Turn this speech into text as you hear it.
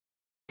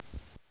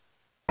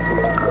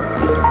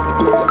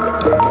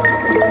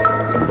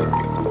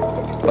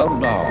And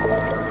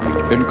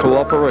now, in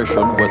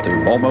cooperation with the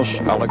Momus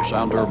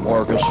Alexander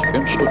Morgus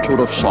Institute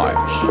of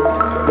Science,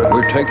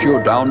 we take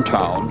you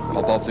downtown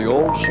above the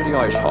old city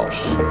ice house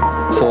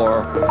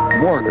for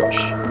Morgus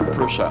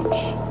Presents.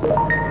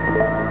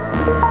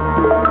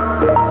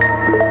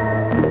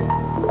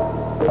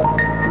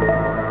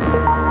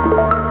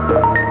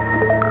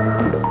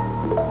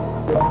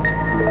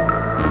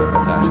 Look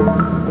at that.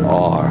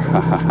 Oh,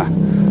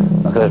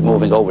 look at it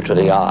moving over to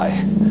the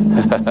eye.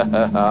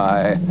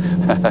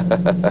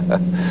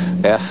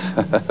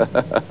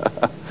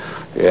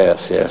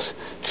 Yes.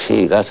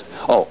 Gee, that's...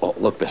 Oh,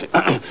 look, busy.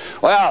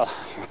 Well,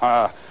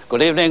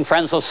 good evening,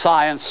 friends of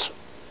science,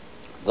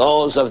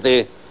 those of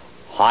the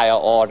higher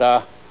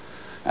order,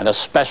 and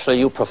especially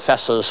you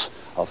professors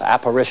of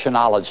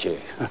apparitionology.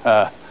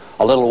 A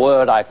little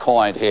word I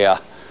coined here,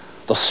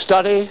 the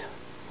study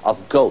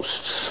of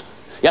ghosts.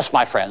 Yes,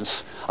 my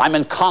friends, I'm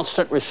in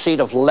constant receipt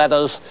of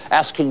letters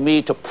asking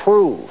me to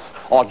prove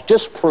or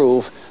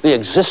disprove the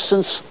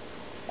existence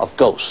of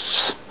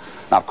ghosts.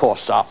 Now, of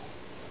course,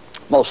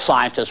 most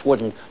scientists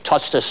wouldn't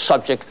touch this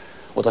subject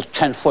with a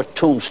 10-foot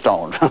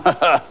tombstone.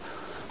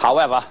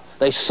 However,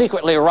 they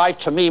secretly write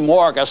to me,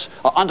 Morgus,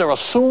 under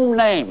assumed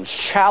names,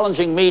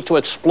 challenging me to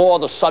explore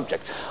the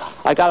subject.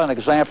 I got an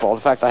example. In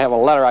fact, I have a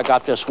letter I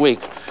got this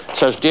week. It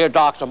says, "Dear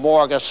Dr.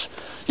 Morgus,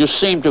 you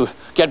seem to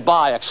get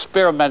by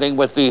experimenting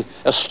with the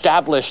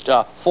established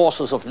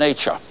forces of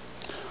nature.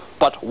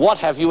 But what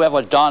have you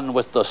ever done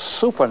with the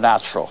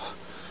supernatural?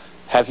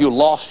 Have you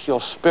lost your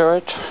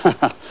spirit?"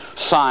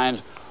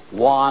 Signed,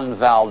 Juan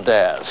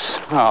Valdez.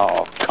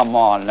 Oh, come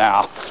on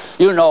now.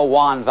 You know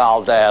Juan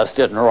Valdez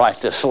didn't write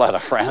this letter,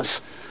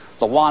 friends.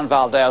 The Juan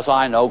Valdez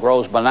I know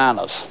grows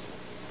bananas.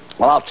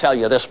 Well, I'll tell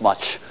you this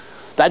much.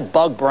 That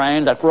bug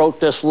brain that wrote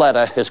this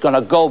letter is going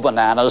to go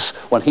bananas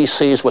when he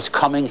sees what's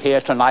coming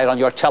here tonight on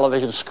your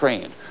television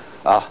screen.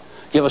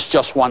 Give us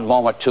just one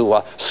moment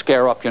to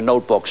scare up your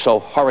notebook, so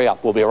hurry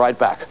up. We'll be right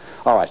back.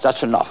 All right,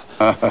 that's enough.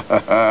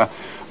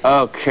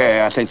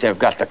 Okay, I think they've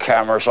got the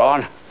cameras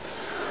on.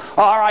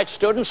 All right,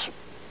 students,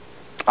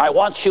 I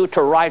want you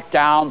to write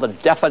down the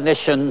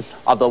definition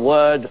of the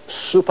word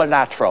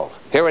supernatural.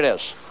 Here it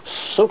is,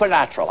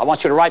 supernatural. I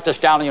want you to write this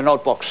down in your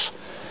notebooks.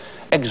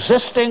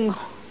 Existing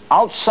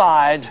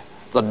outside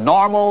the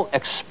normal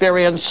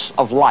experience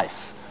of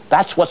life.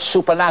 That's what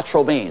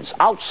supernatural means,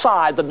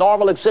 outside the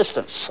normal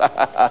existence.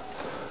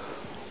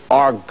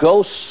 Are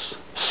ghosts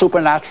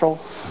supernatural?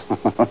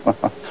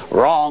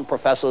 Wrong,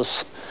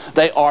 professors.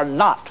 They are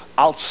not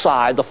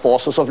outside the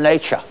forces of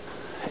nature.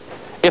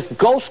 If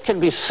ghosts can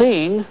be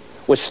seen,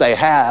 which they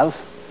have,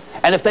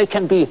 and if they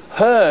can be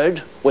heard,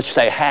 which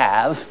they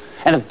have,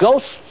 and if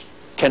ghosts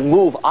can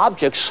move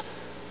objects,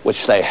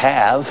 which they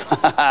have,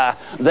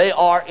 they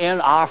are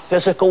in our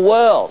physical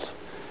world.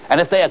 And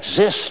if they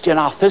exist in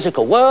our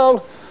physical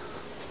world,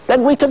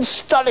 then we can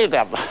study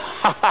them.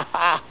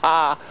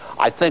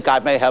 I think I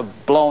may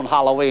have blown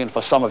Halloween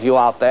for some of you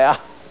out there.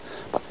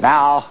 But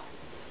now,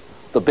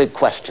 the big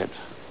question.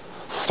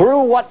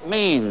 Through what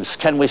means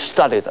can we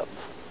study them?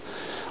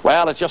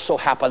 Well, it just so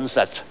happens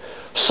that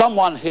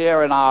someone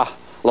here in our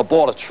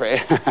laboratory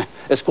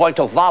is going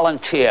to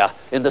volunteer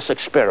in this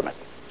experiment.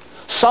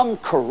 Some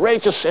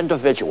courageous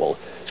individual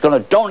is going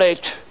to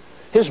donate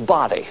his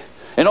body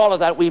in order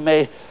that we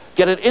may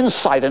get an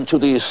insight into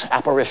these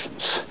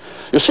apparitions.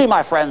 You see,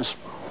 my friends,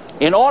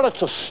 in order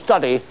to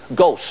study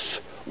ghosts,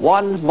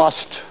 one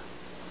must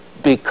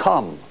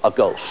become a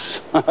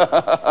ghost.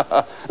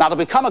 Now, to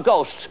become a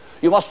ghost,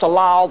 you must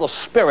allow the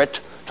spirit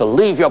to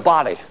leave your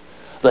body.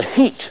 The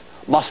heat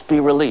must be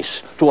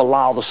released to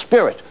allow the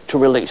spirit to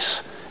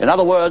release. In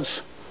other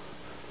words,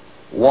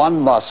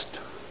 one must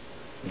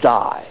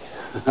die.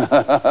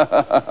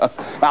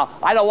 Now,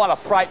 I don't want to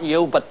frighten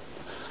you, but...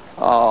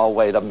 Oh,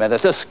 wait a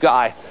minute. This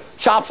guy,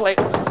 Chopsley,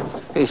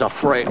 he's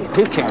afraid.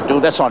 He can't do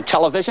this on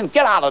television.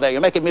 Get out of there.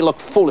 You're making me look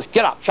foolish.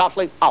 Get out,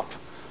 Chopsley. Out.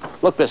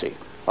 Look busy.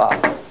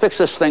 Fix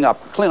this thing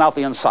up. Clean out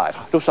the inside.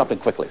 Do something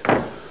quickly.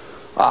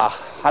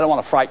 I don't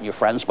want to frighten you,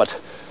 friends, but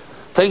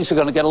things are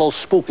going to get a little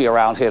spooky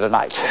around here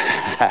tonight.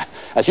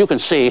 As you can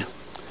see,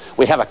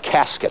 we have a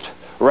casket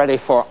ready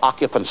for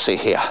occupancy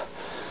here.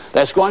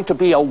 There's going to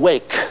be a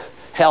wake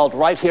held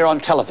right here on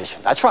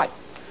television. That's right.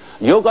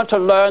 You're going to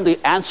learn the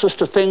answers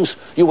to things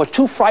you were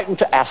too frightened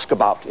to ask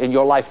about in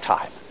your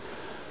lifetime.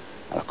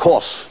 And of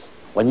course,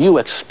 when you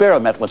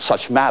experiment with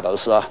such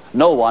matters,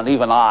 no one,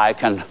 even I,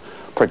 can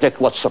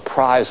predict what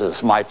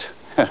surprises might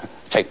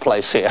take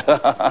place here.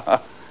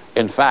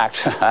 In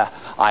fact,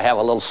 I have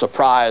a little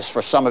surprise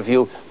for some of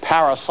you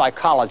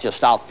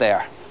parapsychologists out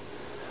there.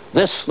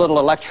 This little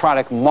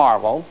electronic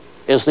marvel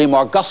is the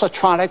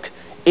Morgusotronic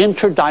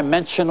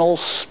Interdimensional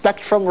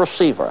Spectrum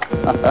Receiver.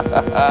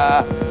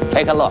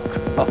 Take a look.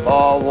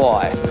 Oh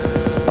boy.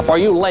 For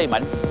you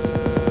laymen,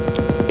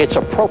 it's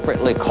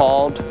appropriately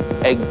called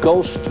a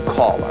ghost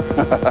caller.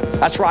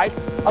 That's right,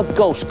 a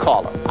ghost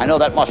caller. I know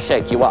that must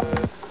shake you up.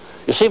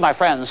 You see, my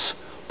friends,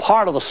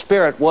 part of the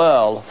spirit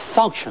world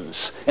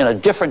functions in a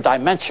different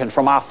dimension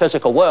from our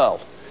physical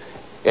world.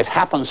 It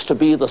happens to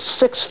be the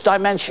 6th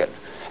dimension,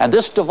 and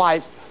this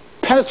device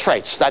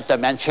penetrates that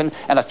dimension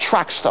and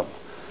attracts them.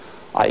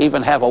 I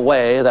even have a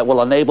way that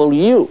will enable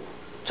you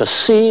to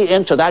see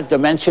into that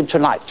dimension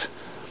tonight.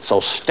 So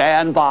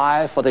stand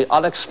by for the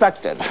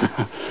unexpected.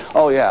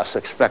 Oh yes,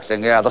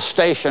 expecting, yeah. The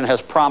station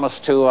has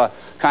promised to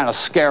kind of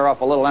scare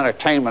up a little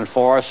entertainment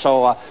for us,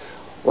 so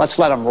let's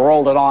let them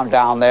roll it on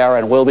down there,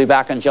 and we'll be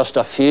back in just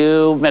a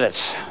few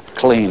minutes.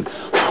 Clean.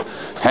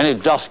 Any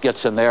dust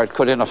gets in there, it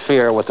could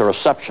interfere with the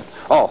reception.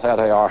 Oh, there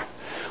they are.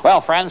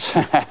 Well, friends,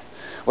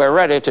 we're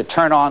ready to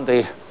turn on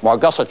the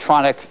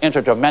Morgusotronic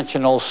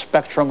Interdimensional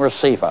Spectrum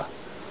Receiver,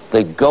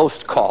 the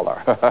ghost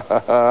caller.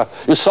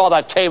 You saw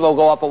that table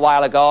go up a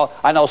while ago.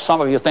 I know some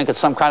of you think it's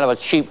some kind of a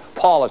cheap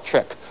parlor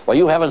trick. Well,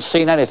 you haven't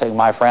seen anything,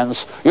 my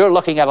friends. You're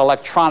looking at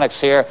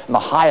electronics here in the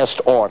highest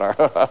order.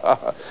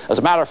 As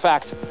a matter of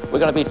fact, we're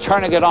going to be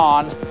turning it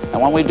on, and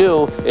when we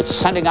do, it's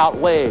sending out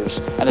waves,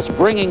 and it's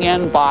bringing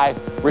in, by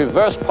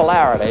reverse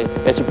polarity,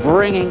 it's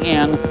bringing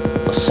in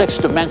the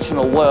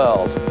six-dimensional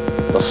world.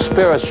 The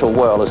spiritual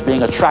world is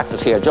being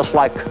attracted here, just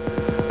like,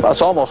 well,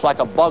 it's almost like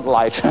a bug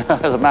light,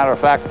 as a matter of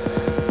fact.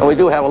 But we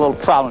do have a little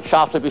problem.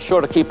 Chopsley, be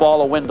sure to keep all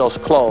the windows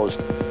closed.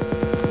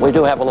 We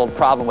do have a little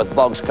problem with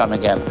bugs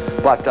coming in.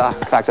 But,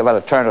 in fact, I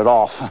better turn it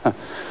off.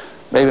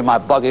 Maybe my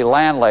buggy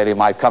landlady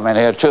might come in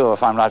here, too,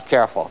 if I'm not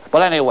careful.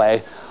 But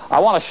anyway, I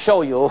want to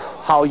show you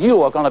how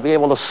you are going to be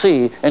able to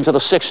see into the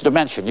sixth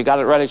dimension. You got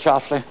it ready,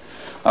 Chopsley?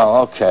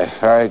 Oh, okay.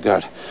 Very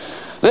good.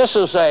 This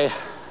is a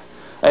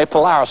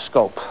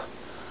polariscope.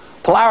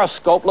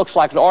 Polariscope looks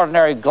like an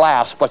ordinary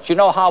glass, but you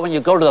know how when you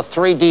go to the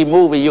 3D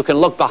movie, you can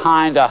look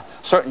behind a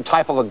certain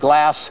type of a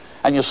glass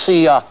and you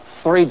see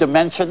 3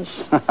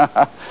 dimensions?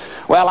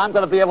 Well, I'm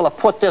going to be able to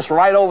put this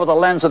right over the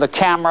lens of the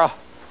camera,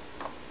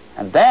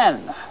 and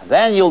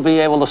then you'll be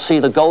able to see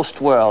the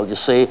ghost world, you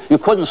see. You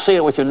couldn't see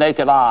it with your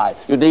naked eye.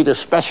 You need a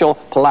special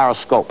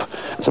polariscope.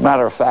 As a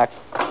matter of fact,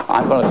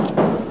 I'm going to...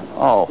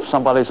 Oh,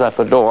 somebody's at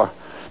the door.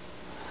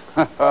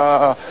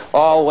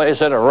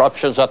 Always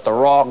interruptions at the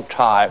wrong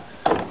time.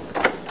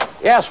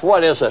 Yes,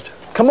 what is it?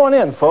 Come on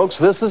in, folks.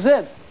 This is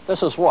it.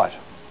 This is what?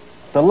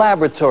 The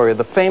laboratory of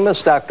the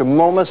famous Dr.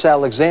 Momus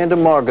Alexander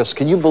Morgus.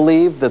 Can you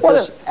believe that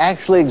this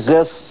actually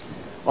exists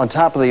on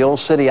top of the old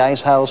city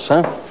ice house,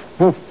 huh?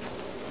 You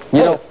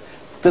know,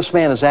 this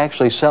man is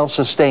actually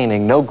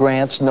self-sustaining. No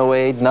grants, no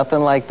aid,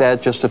 nothing like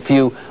that. Just a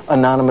few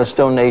anonymous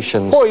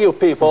donations. Who are you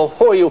people?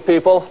 Who are you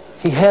people?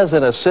 He has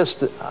an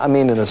assistant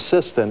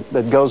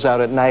that goes out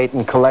at night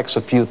and collects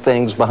a few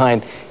things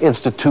behind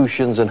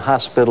institutions and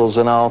hospitals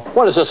and all.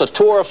 What is this, a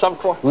tour of some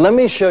sort? Let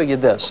me show you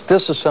this.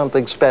 This is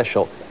something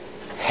special.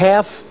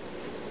 Half,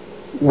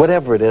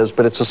 whatever it is,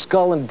 but it's a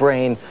skull and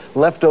brain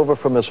left over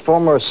from his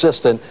former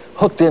assistant,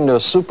 hooked into a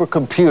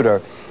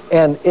supercomputer,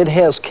 and it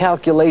has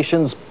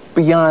calculations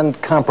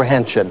beyond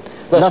comprehension.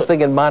 Listen,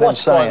 nothing in modern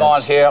science.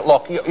 What's going on here?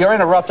 Look, you're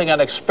interrupting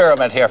an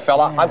experiment here,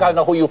 fella. I've got to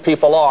know who you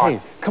people are. Hey,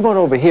 come on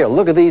over here.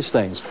 Look at these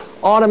things.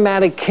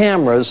 Automatic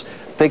cameras,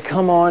 they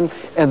come on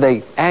and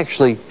they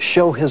actually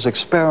show his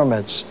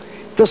experiments.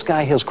 This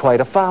guy has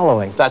quite a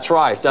following. That's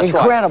right, that's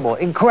incredible,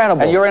 right.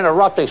 Incredible. And you're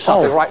interrupting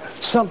something, right?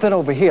 Something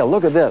over here.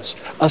 Look at this.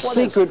 A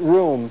secret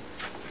room.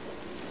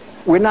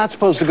 We're not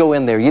supposed to go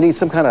in there. You need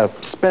some kind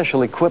of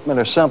special equipment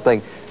or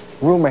something.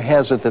 Rumor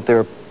has it that there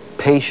are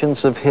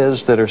patients of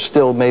his that are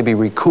still maybe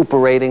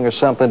recuperating or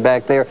something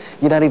back there.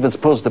 You're not even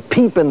supposed to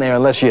peep in there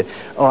unless you,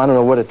 oh, I don't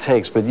know what it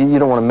takes, but you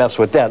don't want to mess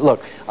with that.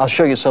 Look, I'll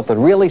show you something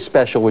really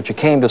special, which you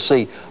came to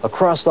see.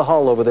 Across the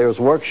hall over there is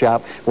a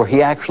workshop where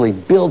he actually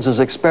builds his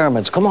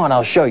experiments. Come on,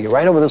 I'll show you.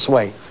 Right over this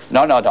way.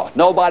 No, no, no.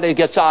 Nobody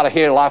gets out of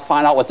here till I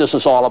find out what this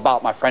is all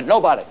about, my friend.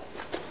 Nobody.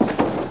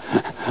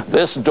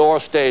 This door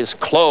stays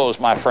closed,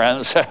 my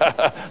friends.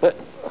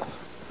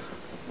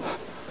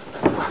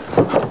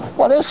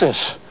 What is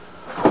this?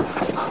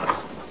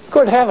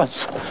 Good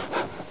heavens.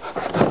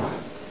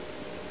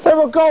 They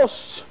were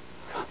ghosts.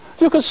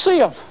 You could see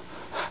them.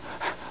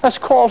 That's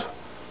called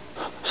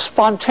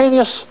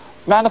spontaneous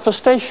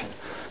manifestation.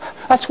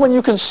 That's when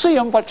you can see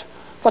them, but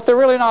they're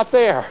really not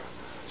there.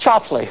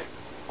 Chopsley.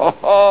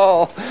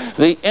 Oh,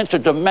 the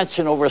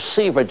interdimensional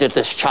receiver did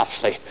this,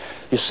 Chopsley.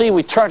 You see,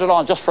 we turned it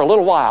on just for a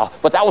little while,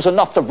 but that was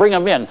enough to bring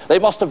them in. They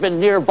must have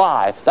been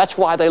nearby. That's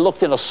why they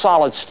looked in a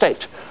solid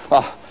state.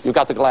 You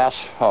got the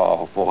glass?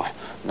 Oh, boy.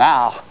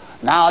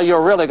 Now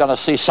you're really going to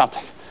see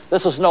something.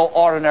 This is no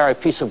ordinary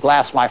piece of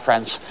glass, my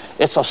friends.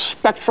 It's a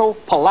spectral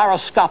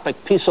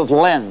polariscopic piece of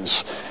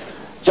lens.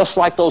 Just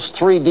like those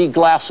 3D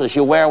glasses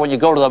you wear when you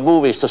go to the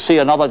movies to see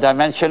another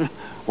dimension.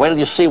 Wait till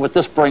you see what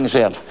this brings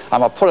in. I'm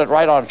going to put it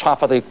right on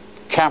top of the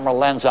camera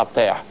lens up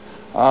there.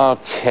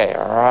 Okay,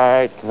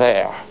 right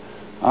there.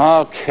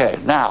 Okay,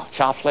 now,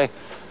 Chopsley,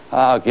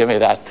 give me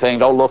that thing.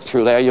 Don't look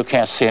through there. You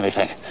can't see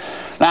anything.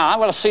 Now, I'm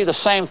going to see the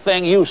same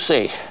thing you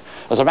see.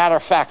 As a matter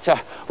of fact,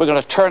 we're going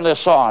to turn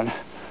this on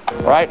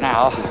right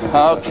now.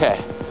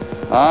 Okay.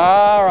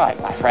 All right,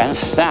 my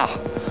friends. Now,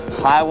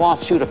 I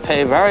want you to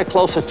pay very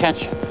close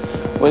attention.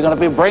 We're going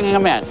to be bringing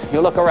them in. You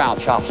look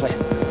around, Chopsley.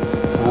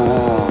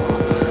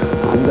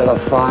 Oh, I'm going to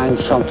find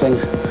something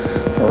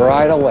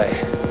right away.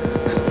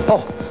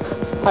 Oh,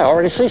 I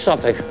already see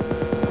something.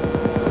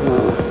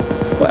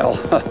 Well,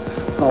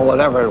 oh,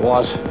 whatever it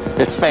was,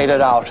 it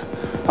faded out.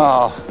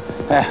 Oh,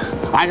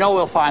 I know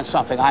we'll find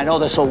something. I know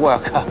this will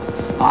work.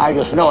 I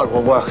just know it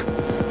will work.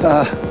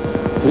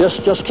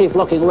 Just keep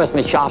looking with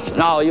me, Chops.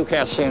 No, you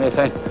can't see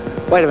anything.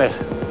 Wait a minute.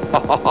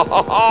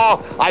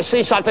 Oh, I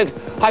see something.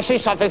 I see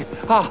something.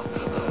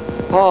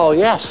 Oh,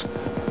 yes.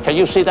 Can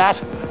you see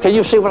that? Can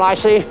you see what I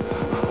see?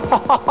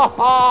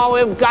 Oh,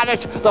 we've got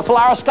it. The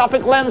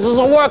fluoroscopic lenses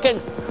are working.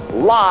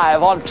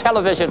 Live on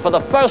television for the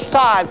first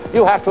time,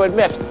 you have to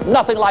admit,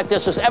 nothing like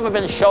this has ever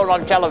been shown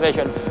on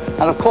television.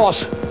 And of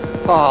course,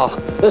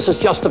 this is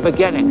just the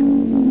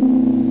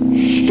beginning.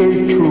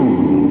 Stay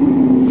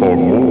tuned for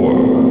more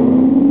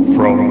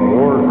from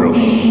Morgus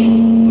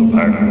the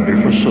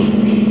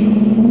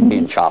Magnificent.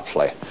 In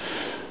Chopsley.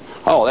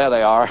 Oh, there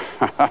they are.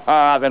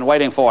 I've been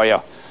waiting for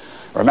you.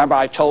 Remember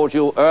I told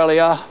you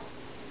earlier,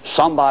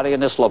 somebody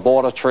in this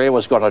laboratory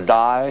was going to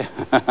die?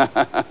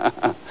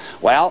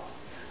 Well,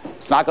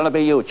 it's not going to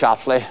be you,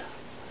 Chopsley.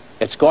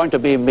 It's going to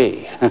be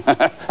me.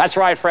 That's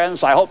right,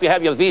 friends. I hope you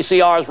have your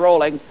VCRs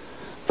rolling.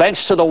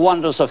 Thanks to the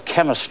wonders of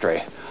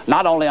chemistry,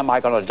 not only am I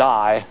going to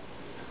die,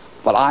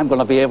 but I'm going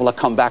to be able to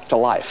come back to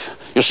life.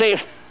 You see,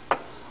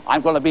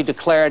 I'm going to be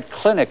declared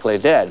clinically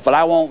dead, but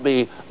I won't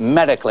be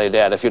medically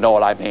dead, if you know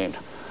what I mean.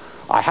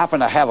 I happen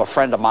to have a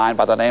friend of mine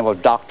by the name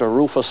of Dr.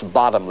 Rufus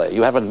Bottomley.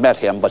 You haven't met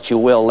him, but you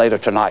will later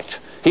tonight.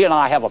 He and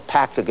I have a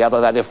pact together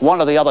that if one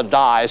or the other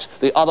dies,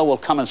 the other will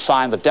come and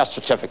sign the death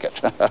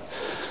certificate.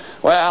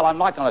 Well, I'm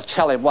not going to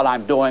tell him what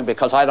I'm doing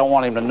because I don't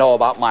want him to know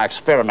about my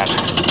experiment.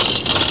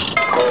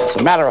 As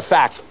a matter of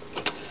fact,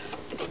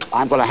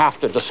 I'm going to have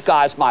to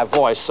disguise my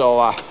voice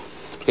so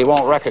he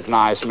won't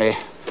recognize me.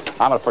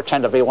 I'm going to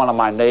pretend to be one of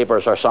my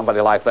neighbors or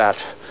somebody like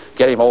that.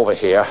 Get him over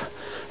here.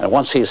 And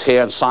once he's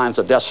here and signs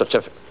the death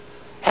certificate...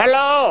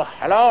 Hello,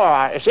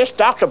 is this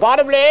Dr.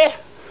 Bottomley?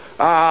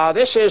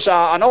 This is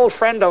an old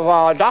friend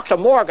of Dr.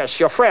 Morgus,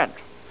 your friend.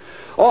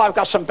 Oh, I've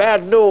got some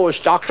bad news,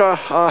 Doctor.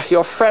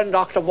 Your friend,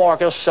 Dr.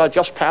 Morgus,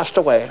 just passed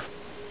away.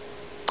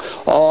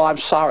 Oh, I'm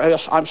sorry.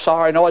 Yes, I'm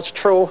sorry. No, it's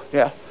true.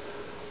 Yeah.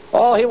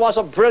 Oh, he was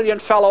a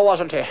brilliant fellow,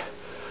 wasn't he?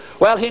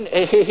 Well,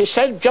 he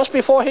said just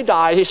before he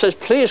died, he says,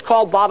 please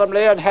call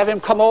Bottomley and have him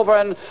come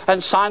over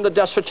and sign the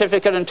death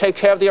certificate and take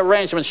care of the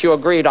arrangements you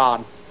agreed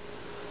on.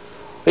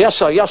 Yes,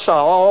 sir. Yes, sir.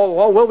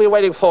 Oh, we'll be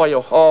waiting for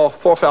you. Oh,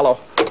 poor fellow.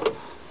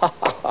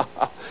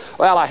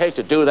 Well, I hate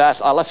to do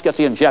that. Let's get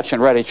the injection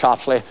ready,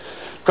 Chopsley.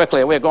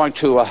 Quickly, we're going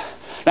to...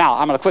 now,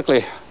 I'm going to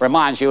quickly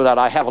remind you that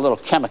I have a little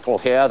chemical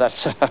here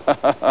that's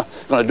going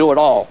to do it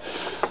all.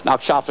 Now,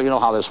 Chopsley, you know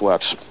how this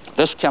works.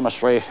 This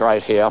chemistry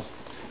right here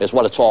is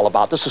what it's all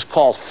about. This is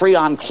called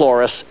Freon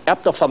chloris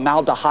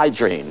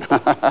eptofamaldehydrine.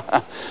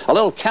 A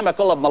little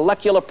chemical of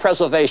molecular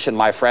preservation,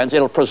 my friends.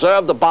 It'll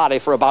preserve the body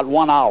for about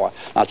 1 hour.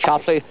 Now,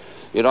 Chopsley,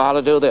 you know how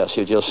to do this.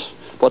 You just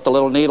put the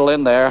little needle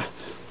in there,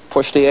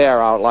 push the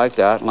air out like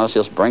that, and let's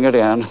just bring it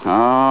in.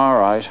 All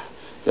right.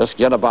 Just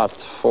get about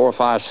 4 or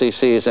 5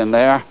 cc's in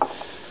there,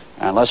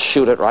 and let's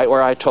shoot it right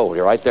where I told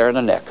you, right there in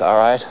the neck, all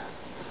right?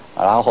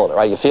 And I'll hold it,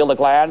 right? You feel the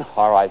gland?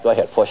 All right, go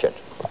ahead, push it.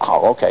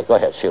 Oh, okay, go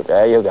ahead, shoot.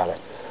 There, you got it.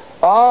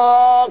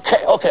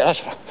 Okay,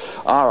 that's...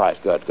 All right,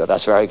 good,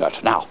 that's very good.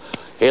 Now,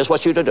 here's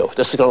what you to do.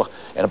 This is going to,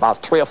 in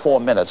about 3 or 4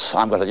 minutes,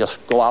 I'm going to just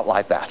go out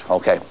like that,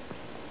 okay?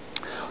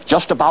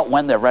 Just about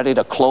when they're ready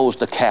to close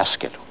the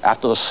casket,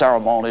 after the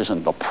ceremonies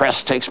and the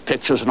press takes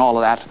pictures and all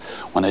of that,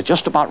 when they're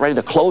just about ready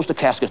to close the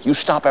casket, you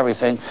stop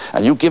everything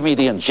and you give me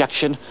the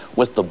injection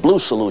with the blue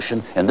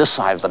solution in this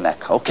side of the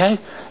neck, okay?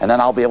 And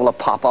then I'll be able to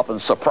pop up and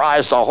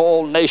surprise the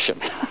whole nation.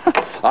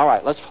 All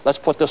right, let's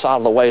put this out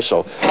of the way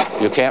so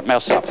you can't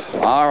mess up.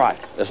 All right,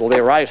 this will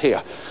be right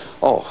here.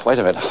 Oh, wait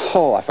a minute.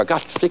 Oh, I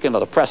forgot, speaking of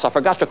the press, I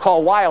forgot to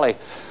call Wiley.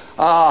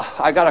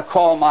 I got to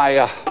call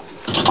my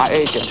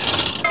agent.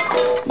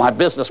 My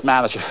business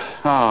manager.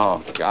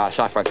 Oh, gosh,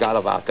 I forgot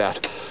about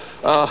that.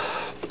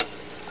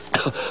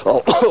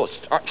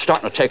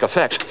 Starting to take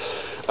effect.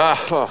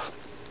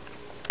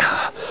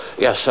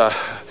 Yes,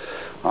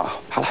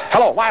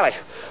 hello, Wiley.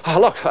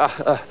 Look,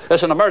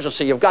 there's an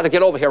emergency. You've got to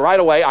get over here right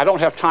away. I don't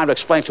have time to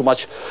explain too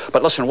much.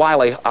 But listen,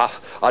 Wiley,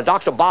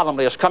 Dr.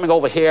 Bottomley is coming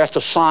over here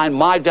to sign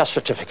my death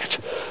certificate.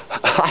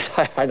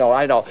 I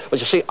know. But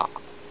you see,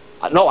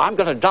 no, I'm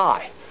going to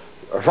die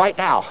right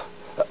now.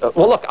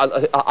 Well, look,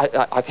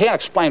 I can't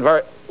explain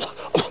very...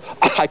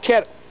 I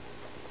can't...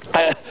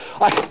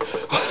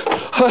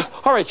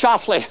 Hurry,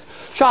 Chopsley.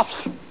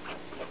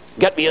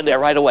 Get me in there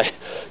right away.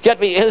 Get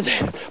me in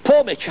there.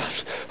 Pull me,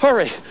 Chops.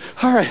 Hurry.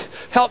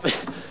 Help me.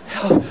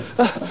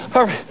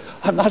 Hurry.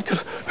 I'm not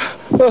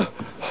gonna...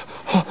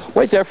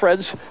 Wait there,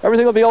 friends.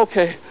 Everything will be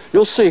okay.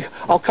 You'll see.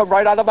 I'll come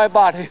right out of my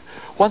body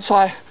once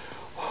I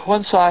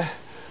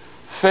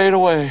fade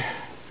away.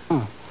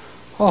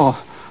 Oh,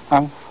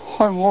 I'm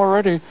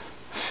already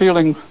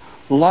feeling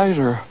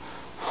lighter.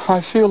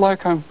 I feel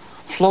like I'm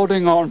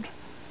floating on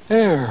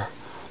air.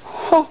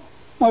 Oh,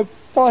 my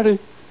body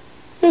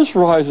is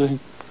rising.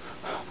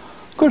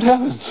 Good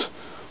heavens.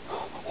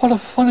 What a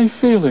funny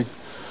feeling.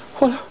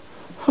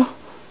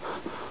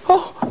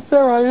 Oh,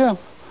 there I am.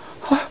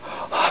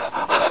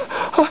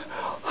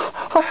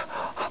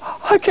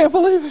 can't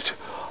believe it.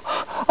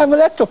 I'm an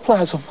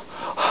ectoplasm.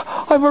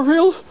 I'm a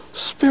real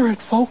spirit,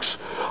 folks.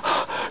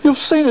 You've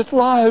seen it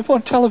live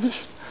on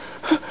television.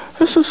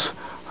 This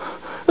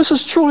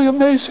is truly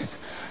amazing.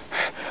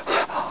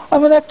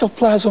 I'm an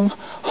ectoplasm,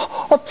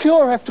 a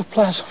pure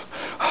ectoplasm.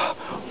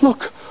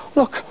 Look,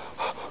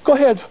 go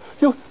ahead.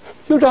 You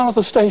down at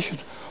the station.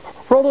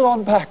 Roll it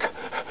on back.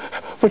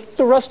 But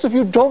the rest of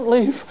you don't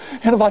leave.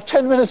 In about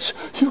 10 minutes,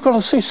 you're going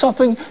to see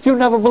something you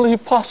never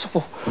believed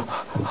possible.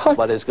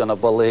 Nobody's going to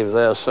believe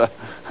this.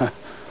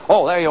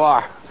 Oh, there you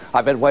are.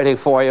 I've been waiting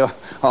for you.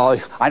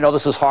 Oh, I know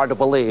this is hard to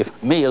believe.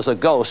 Me as a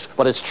ghost,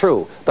 but it's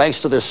true.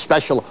 Thanks to this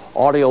special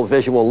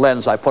audio-visual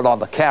lens I put on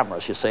the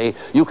cameras, you see,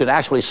 you can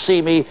actually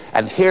see me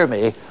and hear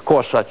me. Of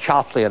course,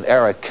 Chopsley and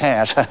Eric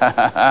can't.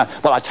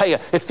 But I tell you,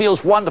 it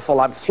feels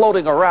wonderful. I'm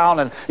floating around,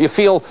 and you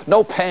feel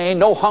no pain,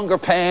 no hunger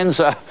pains.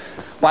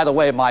 By the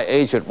way, my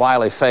agent,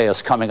 Wiley Fay,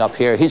 is coming up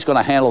here. He's going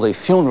to handle the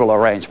funeral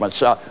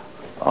arrangements.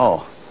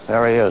 Oh,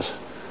 there he is.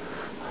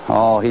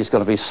 Oh, he's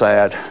going to be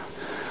sad.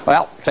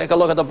 Well, take a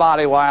look at the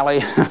body, Wiley.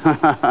 He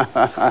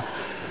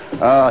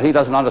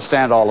doesn't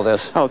understand all of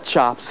this. Oh,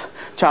 Chops,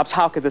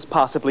 how could this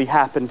possibly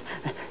happen?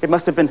 It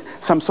must have been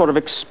some sort of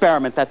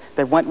experiment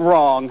that went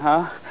wrong,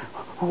 huh?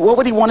 What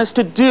would he want us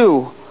to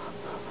do?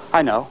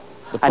 I know.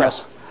 The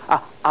press.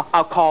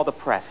 I'll call the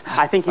press.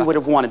 I think he would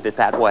have wanted it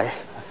that way.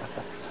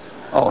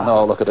 Oh,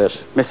 no, look at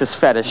this. Mrs.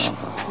 Fetish.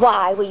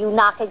 Why were you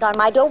knocking on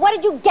my door? What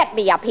did you get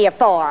me up here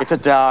for? It's a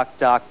dark,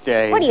 dark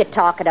day. What are you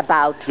talking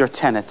about? Your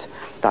tenant,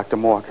 Dr.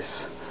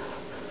 Morgus.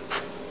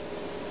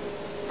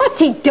 What's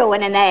he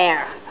doing in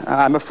there?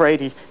 I'm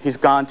afraid he's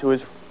gone to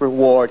his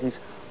reward.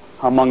 He's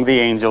among the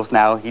angels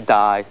now. He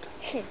died.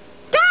 He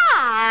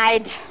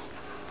died?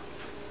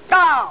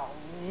 Oh,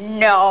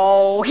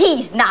 no,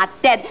 he's not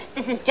dead.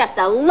 This is just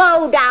a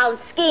low-down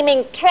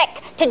scheming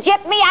trick to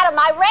gyp me out of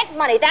my rent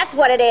money. That's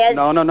what it is.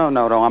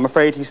 No. I'm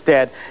afraid he's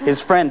dead. His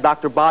friend,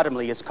 Dr.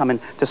 Bottomley, is coming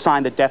to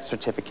sign the death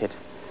certificate.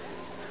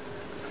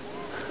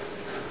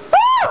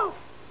 Oh,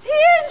 he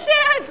is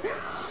dead.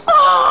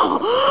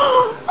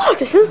 Oh,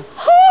 this is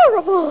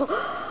horrible.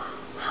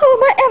 How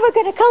am I ever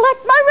going to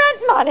collect my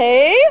rent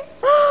money?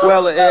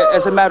 Well,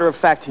 as a matter of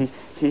fact,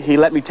 he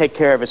let me take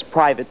care of his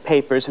private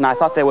papers, and I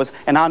thought there was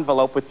an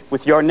envelope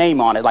with your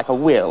name on it, like a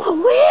will. A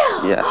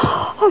will? Yes.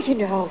 Oh, you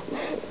know,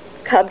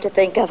 come to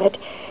think of it,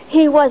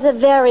 he was a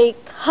very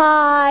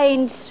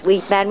kind,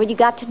 sweet man. When you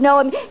got to know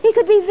him, he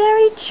could be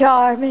very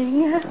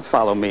charming.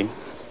 Follow me.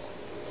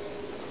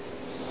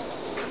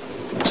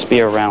 Must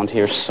be around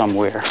here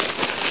somewhere.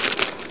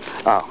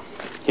 Oh,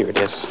 here it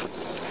is.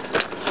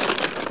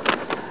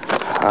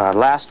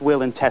 Last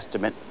will and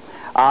testament.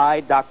 I,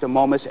 Dr.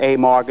 Momus A.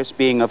 Morgus,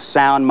 being of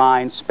sound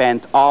mind,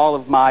 spent all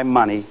of my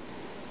money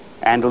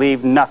and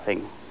leave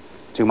nothing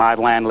to my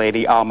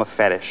landlady, Alma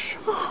Fetish.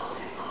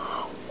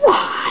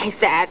 Why,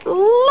 that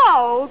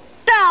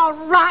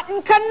low-down,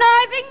 rotten,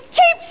 conniving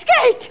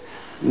cheapskate!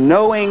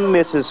 Knowing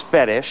Mrs.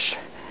 Fetish,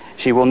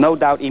 she will no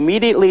doubt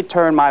immediately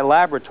turn my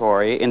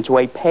laboratory into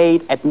a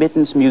paid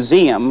admittance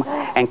museum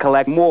and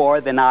collect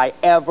more than I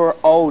ever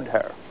owed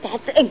her.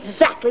 That's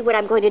exactly what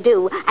I'm going to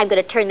do. I'm going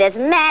to turn this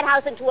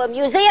madhouse into a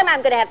museum.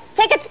 I'm going to have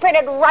tickets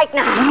printed right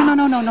now.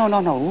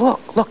 No.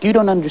 Look, you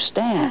don't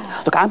understand.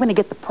 Look, I'm going to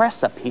get the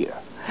press up here.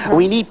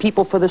 We need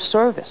people for the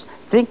service.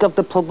 Think of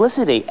the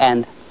publicity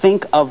and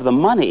think of the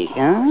money,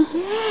 huh?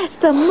 Yes,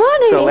 the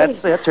money. So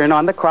let's turn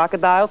on the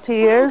crocodile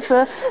tears.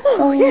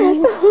 Oh, yes.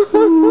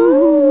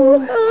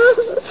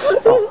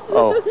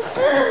 Oh,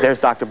 there's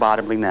Dr.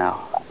 Bottomley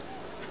now.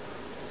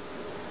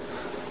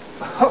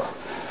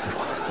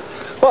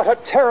 What a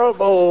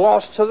terrible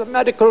loss to the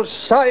medical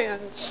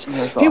science.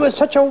 He was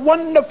such a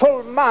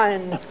wonderful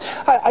mind.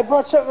 I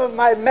brought some of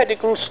my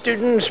medical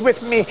students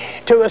with me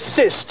to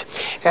assist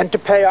and to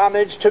pay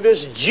homage to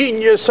this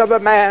genius of a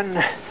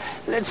man.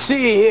 Let's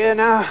see here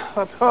now.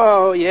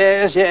 Oh,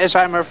 yes,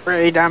 I'm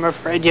afraid,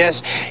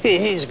 yes.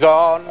 He's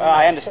gone.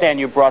 I understand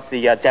you brought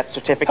the death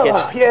certificate.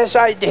 Oh, yes,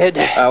 I did.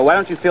 Why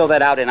don't you fill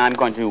that out, and I'm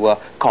going to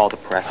call the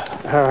press.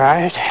 All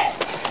right.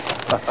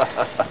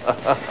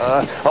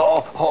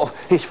 Oh,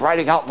 he's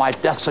writing out my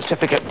death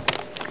certificate.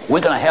 We're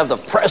going to have the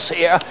press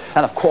here,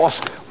 and of course,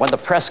 when the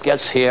press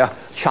gets here,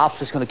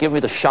 Chopsley's going to give me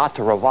the shot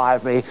to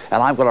revive me,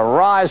 and I'm going to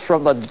rise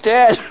from the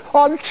dead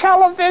on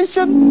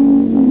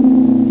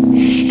television.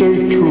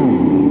 Stay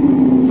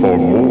tuned for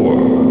more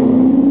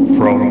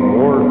from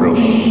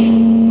Morgus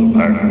the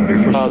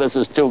Magnificent. Oh, this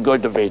is too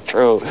good to be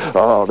true.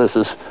 Oh,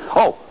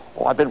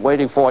 I've been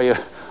waiting for you.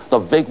 The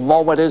big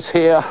moment is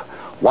here.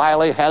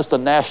 Wiley has the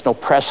national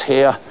press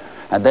here,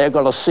 and they're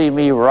going to see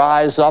me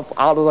rise up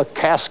out of the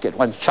casket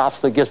when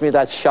Chopsley gives me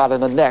that shot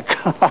in the neck.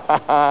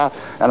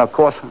 And of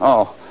course,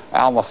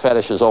 Alma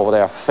Fetish is over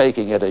there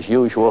faking it as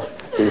usual.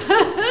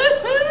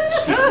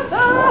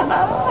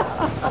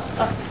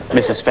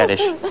 Mrs.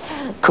 Fetish,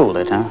 cool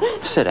it, huh?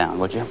 Sit down,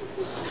 would you?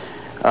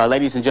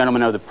 Ladies and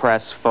gentlemen of the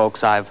press,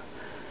 folks, I've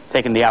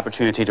taken the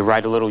opportunity to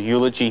write a little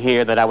eulogy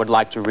here that I would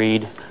like to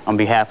read on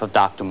behalf of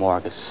Dr.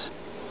 Morgus.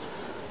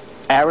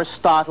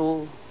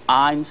 Aristotle,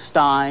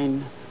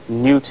 Einstein,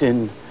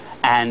 Newton,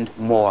 and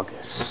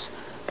Morgus,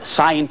 the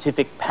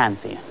scientific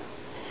pantheon.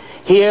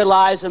 Here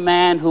lies a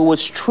man who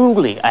was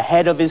truly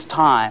ahead of his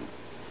time.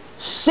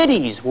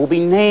 Cities will be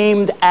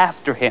named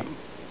after him.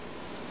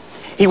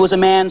 He was a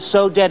man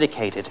so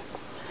dedicated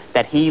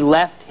that he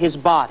left his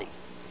body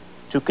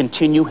to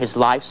continue his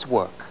life's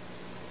work,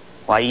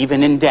 while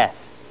even in death,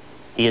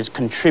 he is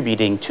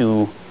contributing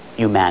to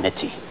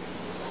humanity.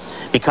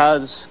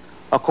 Because,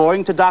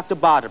 according to Dr.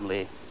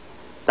 Bottomley,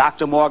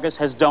 Dr. Morgus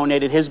has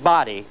donated his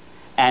body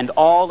and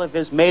all of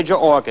his major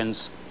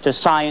organs to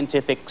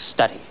scientific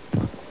study.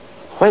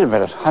 Wait a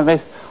minute.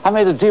 I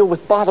made a deal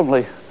with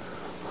Bottomley.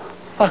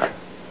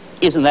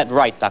 Isn't that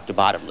right, Dr.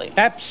 Bottomley?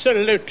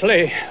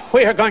 Absolutely.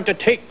 We are going to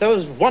take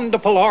those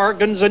wonderful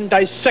organs and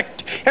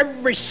dissect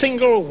every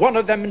single one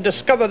of them and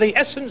discover the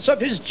essence of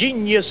his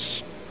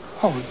genius.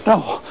 Oh,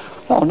 no.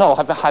 Oh, no.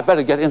 I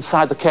better get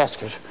inside the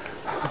casket.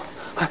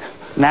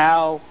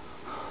 Now,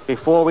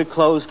 before we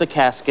close the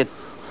casket,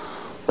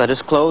 let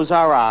us close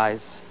our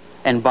eyes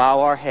and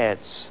bow our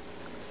heads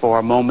for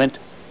a moment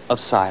of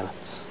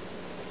silence.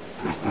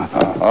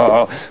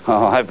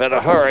 I better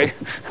hurry.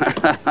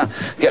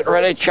 Get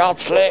ready,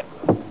 Chopsley.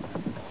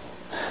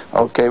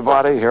 Okay,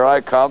 buddy, here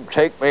I come.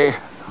 Take me.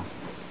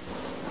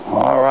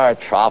 All right,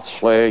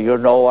 Chopsley, you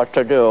know what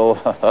to do.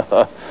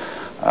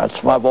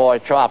 That's my boy,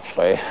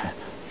 Chopsley.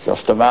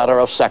 Just a matter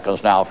of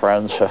seconds now,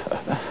 friends.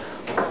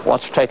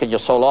 What's taking you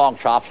so long,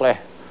 Chopsley?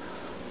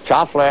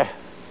 Chopsley.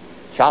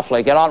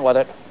 Chopsley, get on with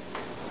it.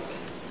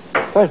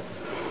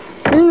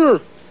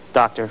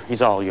 Doctor,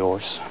 he's all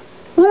yours.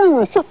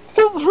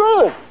 Something's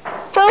wrong.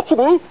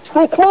 Chopsley,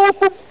 they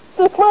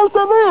closed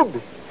them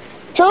in.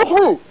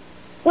 Chopsley,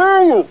 where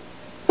are you?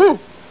 Hey,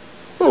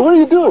 what are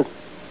you doing?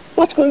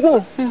 What's going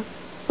on?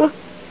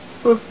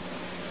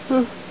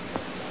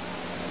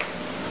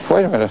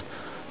 Wait a minute.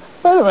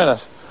 Wait a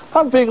minute.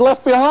 I'm being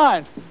left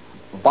behind.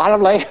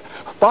 Bottomley.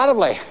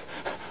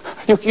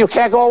 You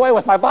can't go away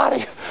with my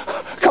body.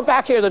 Come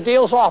back here. The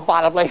deal's off,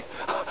 Bottomley.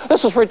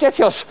 This is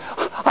ridiculous.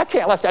 I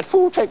can't let that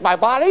fool take my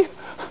body.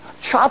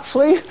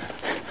 Chopsley,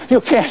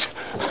 you can't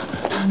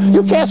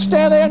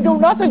stand there and do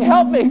nothing.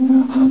 Help me.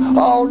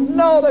 Oh,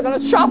 no, they're going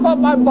to chop up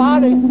my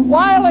body.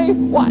 Wiley.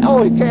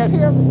 Oh, he can't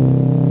hear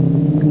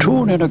me.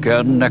 Tune in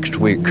again next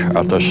week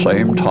at the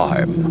same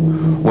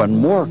time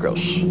when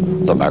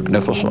Morgus the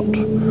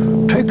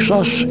Magnificent takes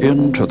us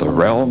into the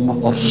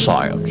realm of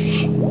science.